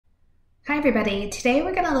Hi everybody, today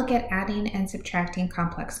we're going to look at adding and subtracting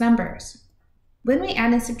complex numbers. When we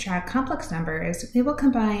add and subtract complex numbers, we will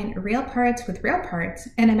combine real parts with real parts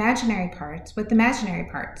and imaginary parts with imaginary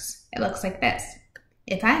parts. It looks like this.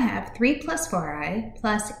 If I have 3 plus 4i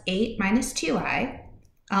plus 8 minus 2i,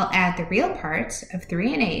 I'll add the real parts of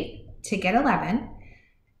 3 and 8 to get 11.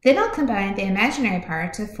 Then I'll combine the imaginary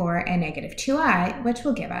parts of 4 and negative 2i, which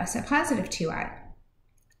will give us a positive 2i.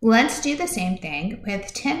 Let's do the same thing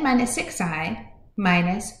with 10 minus 6i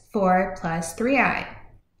minus 4 plus 3i.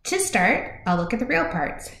 To start, I'll look at the real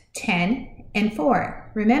parts, 10 and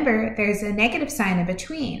 4. Remember, there's a negative sign in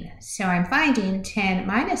between, so I'm finding 10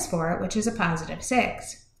 minus 4, which is a positive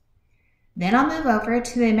 6. Then I'll move over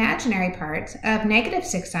to the imaginary parts of negative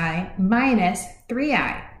 6i minus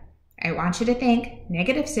 3i. I want you to think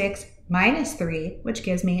negative 6 minus 3, which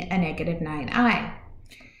gives me a negative 9i.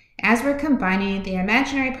 As we're combining the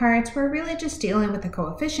imaginary parts, we're really just dealing with the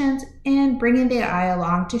coefficients and bringing the I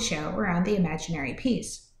along to show we're on the imaginary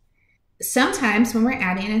piece. Sometimes when we're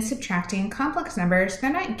adding and subtracting complex numbers,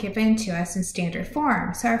 they're not given to us in standard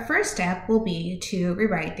form, so our first step will be to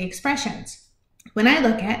rewrite the expressions. When I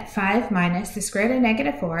look at 5 minus the square root of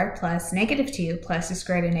negative 4 plus negative 2 plus the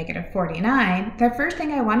square root of negative 49, the first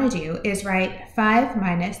thing I want to do is write 5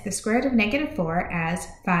 minus the square root of negative 4 as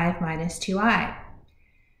 5 minus 2i.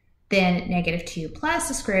 Then negative 2 plus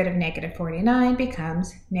the square root of negative 49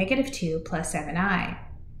 becomes negative 2 plus 7i.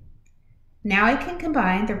 Now I can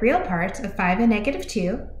combine the real parts of 5 and negative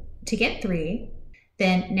 2 to get 3.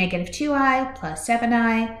 Then negative 2i plus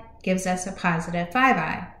 7i gives us a positive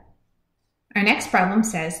 5i. Our next problem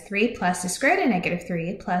says 3 plus the square root of negative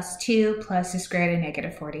 3 plus 2 plus the square root of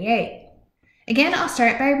negative 48. Again, I'll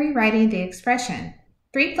start by rewriting the expression.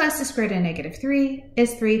 3 plus the square root of negative 3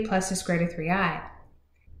 is 3 plus the square root of 3i.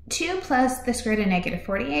 2 plus the square root of negative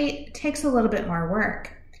 48 takes a little bit more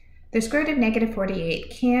work. The square root of negative 48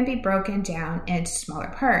 can be broken down into smaller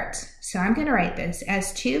parts, so I'm going to write this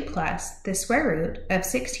as 2 plus the square root of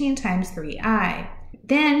 16 times 3i.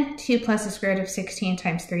 Then 2 plus the square root of 16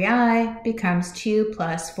 times 3i becomes 2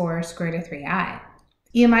 plus 4 square root of 3i.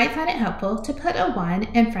 You might find it helpful to put a 1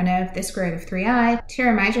 in front of the square root of 3i to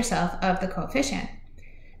remind yourself of the coefficient.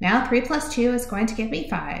 Now 3 plus 2 is going to give me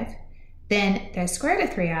 5. Then the square root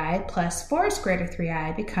of 3i plus 4 square root of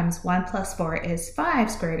 3i becomes 1 plus 4 is 5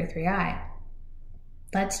 square root of 3i.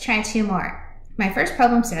 Let's try 2 more. My first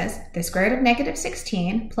problem says the square root of negative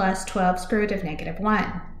 16 plus 12 square root of negative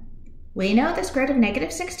 1. We know the square root of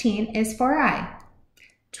negative 16 is 4i.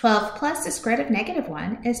 12 plus the square root of negative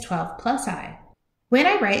 1 is 12 plus I. When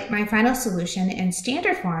I write my final solution in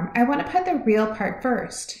standard form, I want to put the real part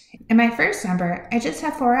first. In my first number, I just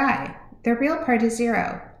have 4i. The real part is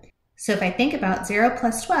 0. So if I think about 0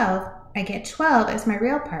 plus 12, I get 12 as my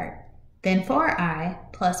real part. Then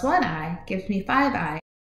 4i plus 1i gives me 5i.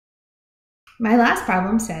 My last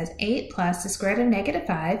problem says 8 plus the square root of negative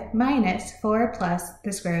 5 minus 4 plus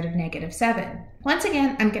the square root of negative 7. Once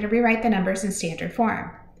again, I'm going to rewrite the numbers in standard form.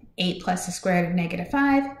 8 plus the square root of negative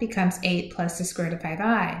 5 becomes 8 plus the square root of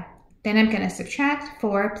 5i. Then I'm going to subtract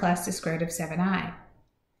 4 plus the square root of 7i.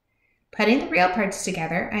 Putting the real parts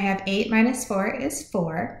together, I have 8 minus 4 is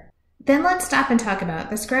 4. Then let's stop and talk about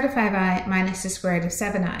the square root of 5i minus the square root of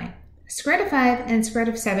 7i. Square root of 5 and square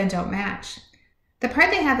root of 7 don't match. The part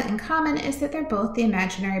they have in common is that they're both the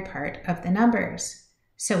imaginary part of the numbers.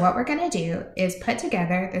 So what we're going to do is put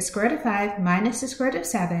together the square root of 5 minus the square root of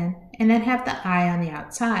 7 and then have the I on the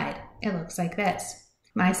outside. It looks like this.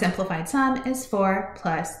 My simplified sum is 4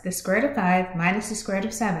 plus the square root of 5 minus the square root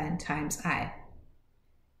of 7 times I.